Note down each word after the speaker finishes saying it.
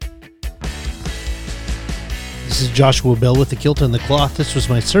This is Joshua Bell with the Kilt and the Cloth. This was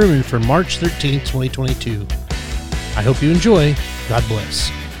my sermon for March 13th, 2022. I hope you enjoy. God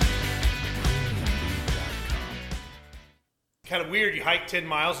bless. Kind of weird, you hike 10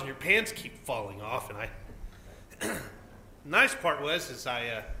 miles and your pants keep falling off, and the nice part was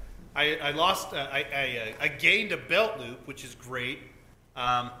I gained a belt loop, which is great,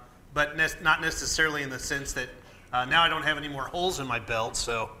 but not necessarily in the sense that now I don't have any more holes in my belt,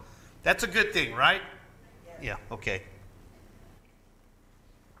 so that's a good thing, right? Yeah, okay.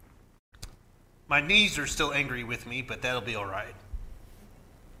 My knees are still angry with me, but that'll be all right.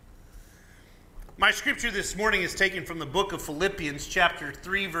 My scripture this morning is taken from the book of Philippians, chapter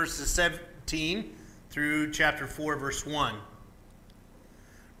 3, verses 17 through chapter 4, verse 1.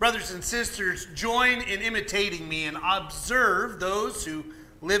 Brothers and sisters, join in imitating me and observe those who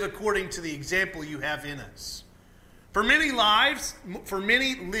live according to the example you have in us. For many live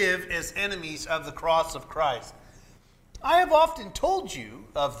as enemies of the cross of Christ. I have often told you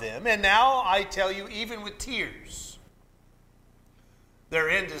of them, and now I tell you even with tears. Their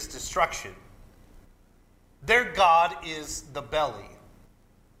end is destruction. Their God is the belly,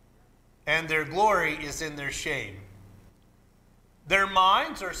 and their glory is in their shame. Their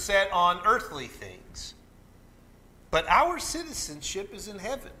minds are set on earthly things, but our citizenship is in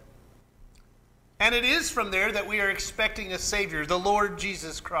heaven. And it is from there that we are expecting a Savior, the Lord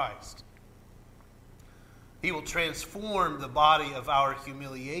Jesus Christ. He will transform the body of our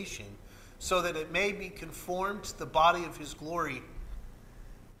humiliation so that it may be conformed to the body of his glory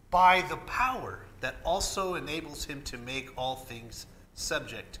by the power that also enables him to make all things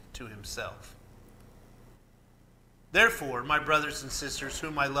subject to himself. Therefore, my brothers and sisters,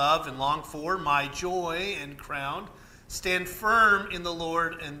 whom I love and long for, my joy and crown, stand firm in the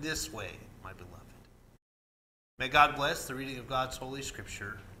Lord in this way, my beloved. May God bless the reading of God's Holy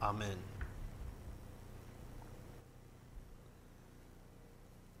Scripture. Amen.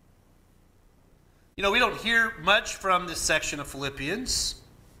 You know, we don't hear much from this section of Philippians.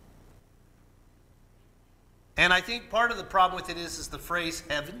 And I think part of the problem with it is the phrase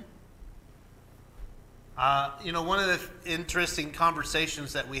heaven. One of the interesting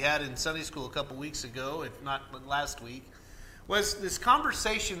conversations that we had in Sunday school a couple weeks ago, if not last week, was this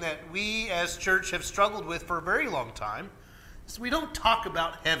conversation that we as church have struggled with for a very long time. Is we don't talk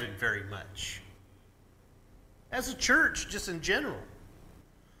about heaven very much. As a church, just in general.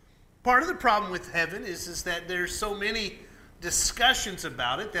 Part of the problem with heaven is that there's so many discussions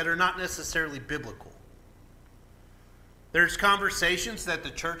about it that are not necessarily biblical. There's conversations that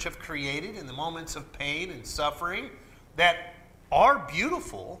the church have created in the moments of pain and suffering that are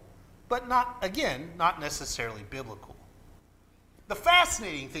beautiful, but not necessarily biblical. The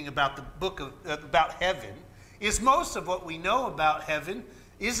fascinating thing about the book about heaven is most of what we know about heaven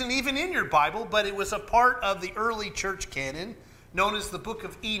isn't even in your Bible, but it was a part of the early church canon known as the book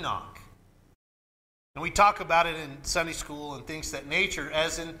of Enoch. And we talk about it in Sunday school and things that nature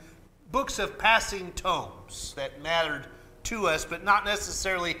as in books of passing tomes that mattered to us, but not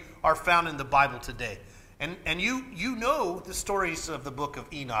necessarily are found in the Bible today. And you know the stories of the book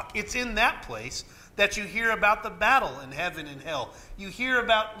of Enoch. It's in that place that you hear about the battle in heaven and hell. You hear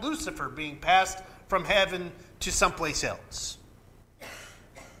about Lucifer being passed from heaven to someplace else.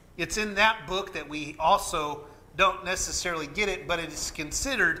 It's in that book that we also don't necessarily get it, but it is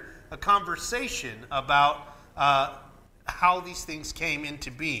considered a conversation about how these things came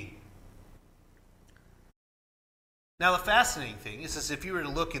into being. Now, the fascinating thing is if you were to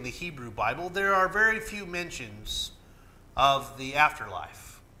look in the Hebrew Bible, there are very few mentions of the afterlife.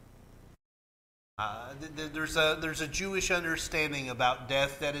 There's a Jewish understanding about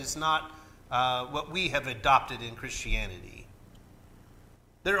death that is not what we have adopted in Christianity.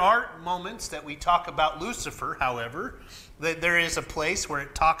 There are moments that we talk about Lucifer, however, that there is a place where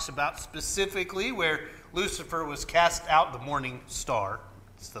it talks about specifically where Lucifer was cast out, the morning star,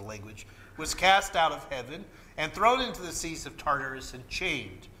 it's the language, was cast out of heaven and thrown into the seas of Tartarus and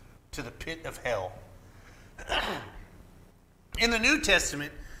chained to the pit of hell. In the New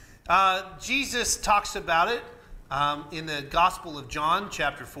Testament, Jesus talks about it in the Gospel of John,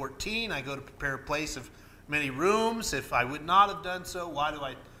 chapter 14. I go to prepare a place of many rooms. If I would not have done so, why do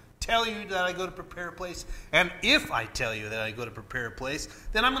I tell you that I go to prepare a place? And if I tell you that I go to prepare a place,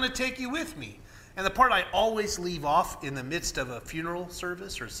 then I'm going to take you with me. And the part I always leave off in the midst of a funeral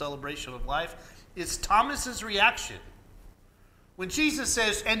service or celebration of life is Thomas's reaction. When Jesus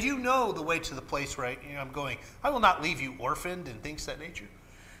says, and you know the way to the place where I'm going, I will not leave you orphaned and things of that nature.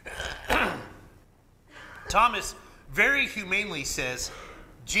 Thomas very humanely says,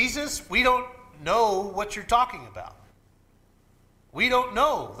 Jesus, we don't know what you're talking about. We don't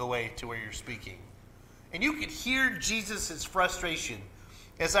know the way to where you're speaking. And you could hear Jesus' frustration.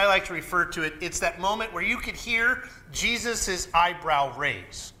 As I like to refer to it, it's that moment where you could hear Jesus' eyebrow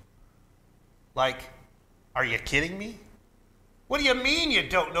raise. Like, are you kidding me? What do you mean you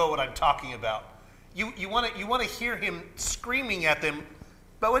don't know what I'm talking about? You want to hear him screaming at them.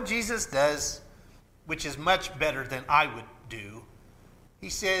 But what Jesus does, which is much better than I would do, he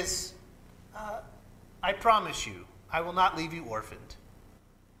says, I promise you, I will not leave you orphaned.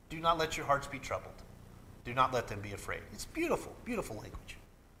 Do not let your hearts be troubled. Do not let them be afraid. It's beautiful, beautiful language.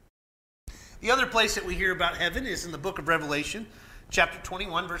 The other place that we hear about heaven is in the book of Revelation, chapter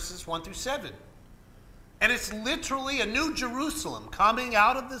 21, verses 1 through 7. And it's literally a new Jerusalem coming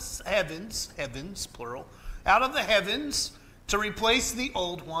out of the heavens, plural, out of the heavens to replace the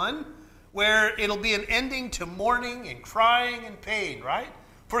old one, where it'll be an ending to mourning and crying and pain, right?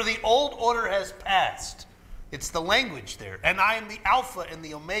 For the old order has passed. It's the language there. And I am the Alpha and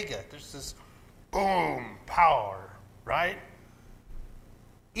the Omega. There's this boom, power, right?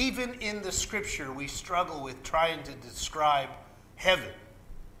 Even in the scripture, we struggle with trying to describe heaven.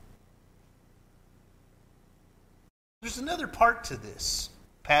 There's another part to this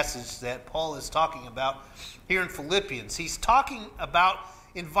passage that Paul is talking about here in Philippians. He's talking about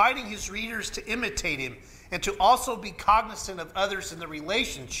inviting his readers to imitate him and to also be cognizant of others in the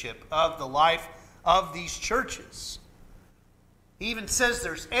relationship of the life of these churches. He even says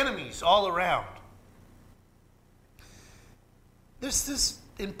there's enemies all around. This is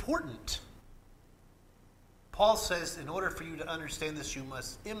important. Paul says, in order for you to understand this, you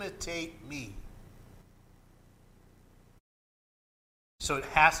must imitate me. So it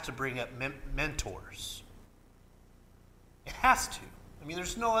has to bring up mentors. It has to. I mean,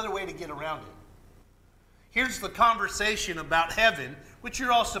 there's no other way to get around it. Here's the conversation about heaven, which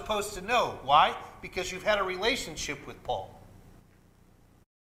you're all supposed to know. Why? Because you've had a relationship with Paul.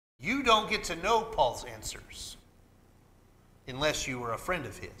 You don't get to know Paul's answers unless you were a friend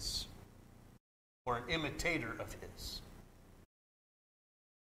of his or an imitator of his.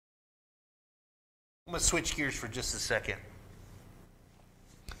 I'm going to switch gears for just a second.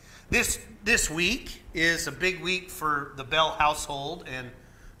 This week is a big week for the Bell household and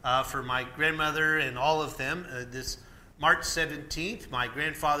for my grandmother and all of them. This March 17th, my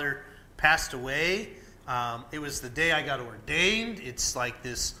grandfather passed away. It was the day I got ordained. It's like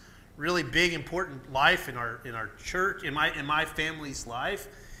this really big, important life in our church, in my family's life.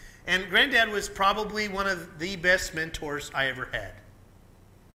 And Granddad was probably one of the best mentors I ever had.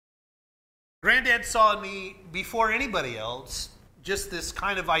 Granddad saw in me, before anybody else, just this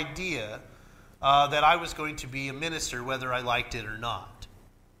kind of idea that I was going to be a minister, whether I liked it or not.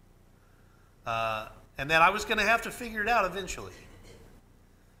 And that I was going to have to figure it out eventually.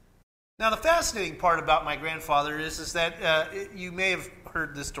 Now, the fascinating part about my grandfather is that you may have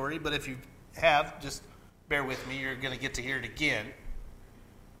heard this story, but if you have, just bear with me. You're going to get to hear it again.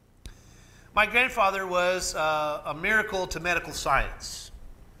 My grandfather was a miracle to medical science.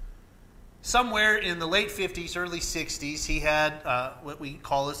 Somewhere in the late 50s, early 60s, he had what we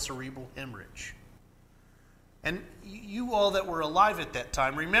call a cerebral hemorrhage. And you all that were alive at that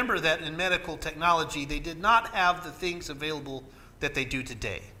time, remember that in medical technology, they did not have the things available that they do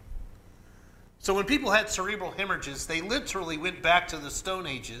today. So when people had cerebral hemorrhages, they literally went back to the Stone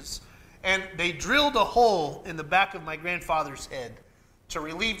Ages, and they drilled a hole in the back of my grandfather's head to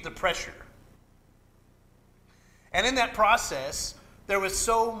relieve the pressure. And in that process, there was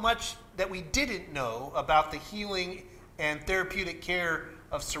so much that we didn't know about the healing and therapeutic care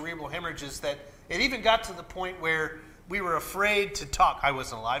of cerebral hemorrhages that it even got to the point where we were afraid to talk. I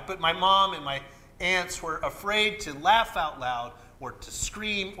wasn't alive, but my mom and my aunts were afraid to laugh out loud or to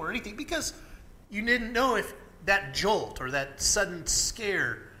scream or anything because you didn't know if that jolt or that sudden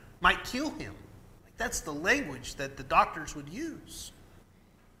scare might kill him. Like, that's the language that the doctors would use.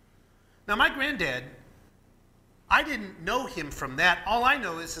 Now, my granddad, I didn't know him from that. All I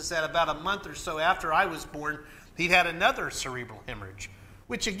know is that about a month or so after I was born, he'd had another cerebral hemorrhage,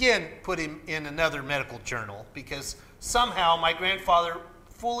 which again put him in another medical journal because somehow my grandfather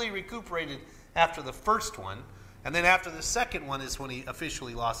fully recuperated after the first one, and then after the second one is when he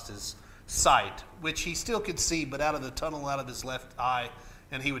officially lost his sight, which he still could see, but out of the tunnel out of his left eye,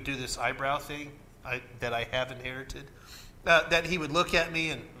 and he would do this eyebrow thing that I have inherited, that he would look at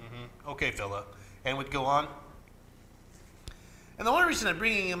me and, okay, fella, and would go on. And the only reason I'm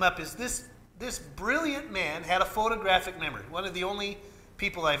bringing him up is this brilliant man had a photographic memory. One of the only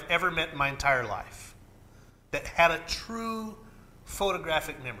people I've ever met in my entire life that had a true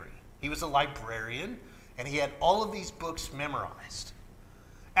photographic memory. He was a librarian, and he had all of these books memorized.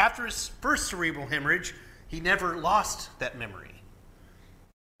 After his first cerebral hemorrhage, he never lost that memory.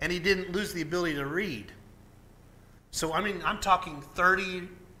 And he didn't lose the ability to read. So, I'm talking 30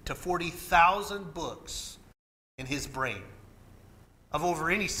 to 40,000 books in his brain of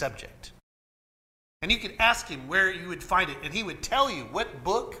over any subject. And you could ask him where you would find it, and he would tell you what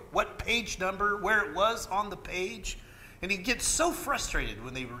book, what page number, where it was on the page. And he'd get so frustrated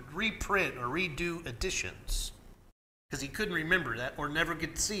when they would reprint or redo editions because he couldn't remember that or never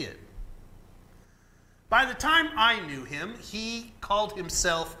get to see it. By the time I knew him, he called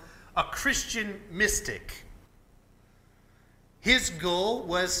himself a Christian mystic. His goal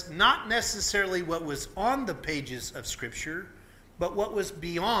was not necessarily what was on the pages of Scripture, but what was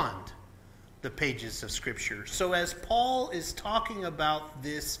beyond the pages of Scripture. So as Paul is talking about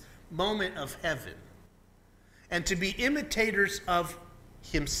this moment of heaven, and to be imitators of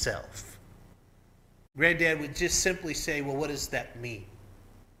himself, Granddad would just simply say, well, what does that mean?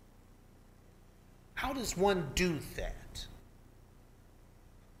 How does one do that?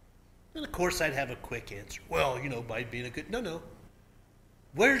 And of course I'd have a quick answer. Well, by being a good... No.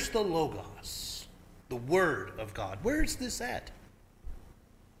 Where's the Logos? The Word of God. Where's this at?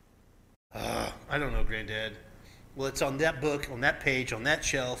 I don't know, Granddad. Well, it's on that book, on that page, on that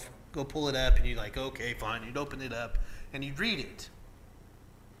shelf. Go pull it up, and you're like, okay, fine. You'd open it up, and you'd read it.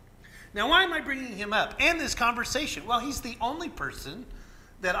 Now, why am I bringing him up and this conversation? Well, he's the only person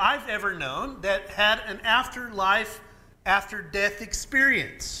that I've ever known that had an afterlife, after-death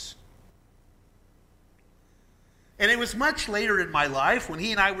experience. And it was much later in my life when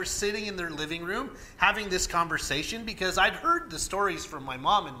he and I were sitting in their living room having this conversation, because I'd heard the stories from my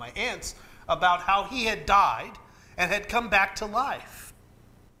mom and my aunts about how he had died and had come back to life.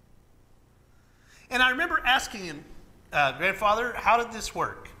 And I remember asking him, Grandfather, how did this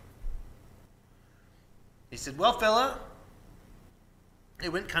work? He said, well, fella,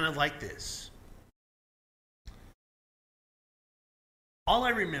 it went kind of like this. All I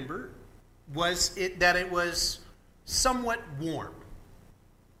remember was that it was somewhat warm.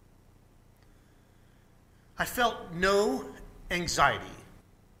 I felt no anxiety,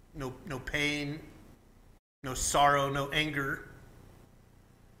 no pain, no sorrow, no anger.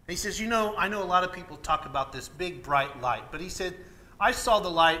 And he says, I know a lot of people talk about this big bright light, but he said, I saw the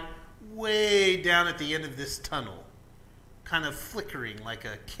light way down at the end of this tunnel, kind of flickering like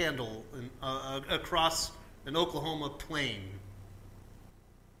a candle across an Oklahoma plain,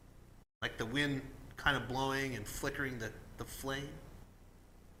 like the wind kind of blowing and flickering the flame.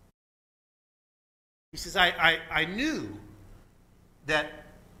 He says, I knew that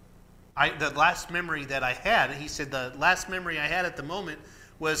the last memory that I had, he said, the last memory I had at the moment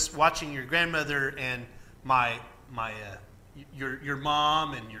was watching your grandmother and your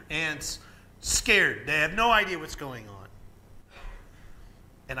mom and your aunts scared. They have no idea what's going on.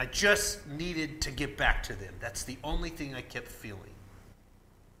 And I just needed to get back to them. That's the only thing I kept feeling.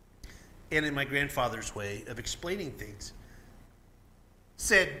 And in my grandfather's way of explaining things,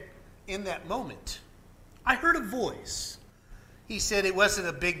 said, in that moment, I heard a voice. He said it wasn't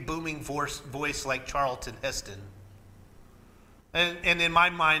a big booming voice like Charlton Heston. And in my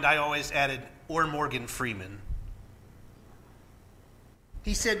mind, I always added, or Morgan Freeman.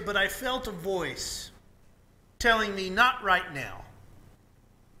 He said, but I felt a voice telling me not right now.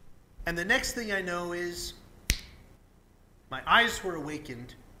 And the next thing I know is my eyes were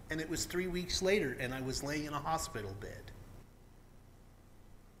awakened, and it was 3 weeks later, and I was laying in a hospital bed.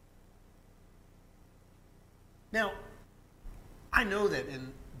 Now, I know that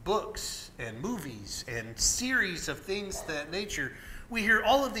in books and movies and series of things of that nature, we hear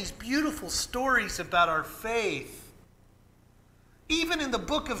all of these beautiful stories about our faith. Even in the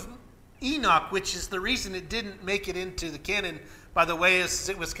book of Enoch, which is the reason it didn't make it into the canon, by the way, is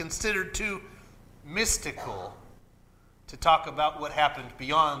it was considered too mystical to talk about what happened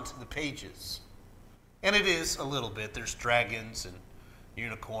beyond the pages. And it is a little bit. There's dragons and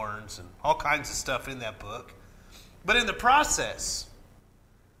unicorns and all kinds of stuff in that book. But in the process,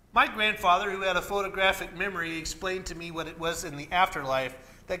 my grandfather, who had a photographic memory, explained to me what it was in the afterlife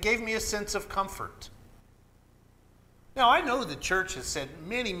that gave me a sense of comfort. Now, I know the church has said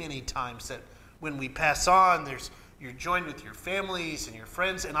many, many times that when we pass on, you're joined with your families and your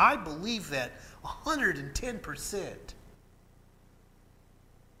friends, and I believe that 110%.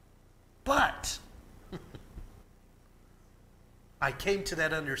 But I came to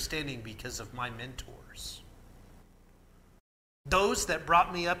that understanding because of my mentors. Those that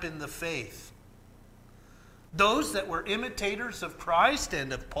brought me up in the faith. Those that were imitators of Christ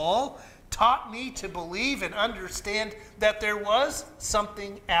and of Paul taught me to believe and understand that there was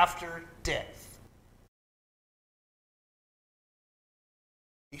something after death.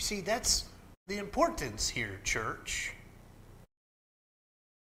 You see, that's the importance here, church.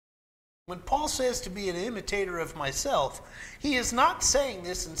 When Paul says to be an imitator of myself, he is not saying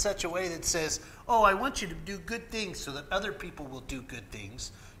this in such a way that says, oh, I want you to do good things so that other people will do good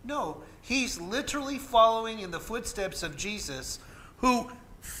things. No, he's literally following in the footsteps of Jesus, who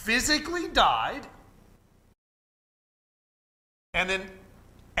physically died, and then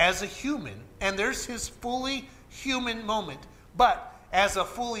as a human, and there's his fully human moment, but as a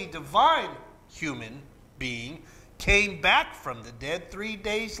fully divine human being, came back from the dead 3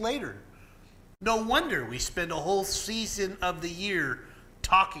 days later. No wonder we spend a whole season of the year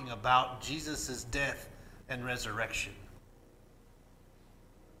talking about Jesus' death and resurrection.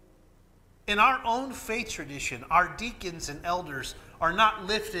 In our own faith tradition, our deacons and elders are not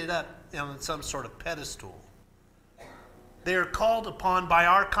lifted up on some sort of pedestal. They are called upon by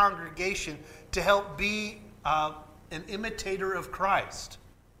our congregation to help be an imitator of Christ,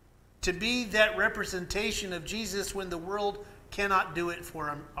 to be that representation of Jesus when the world cannot do it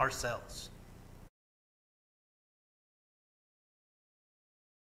for ourselves.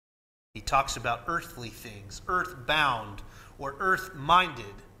 He talks about earthly things, earth-bound or earth-minded,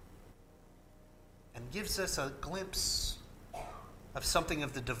 and gives us a glimpse of something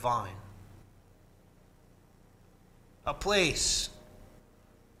of the divine. A place,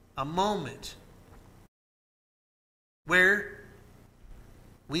 a moment where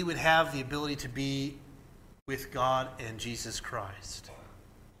we would have the ability to be with God and Jesus Christ.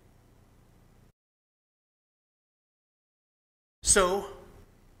 So,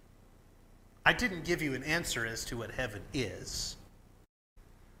 I didn't give you an answer as to what heaven is,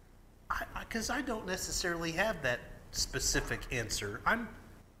 because I don't necessarily have that specific answer. I'm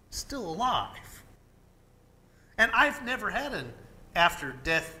still alive. And I've never had an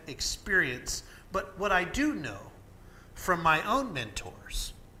after-death experience, but what I do know from my own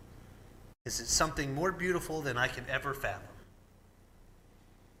mentors is it's something more beautiful than I can ever fathom.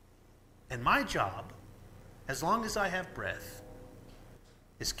 And my job, as long as I have breath,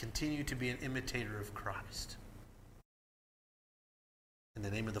 is continue to be an imitator of Christ. In the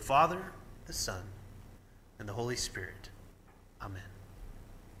name of the Father, the Son, and the Holy Spirit. Amen.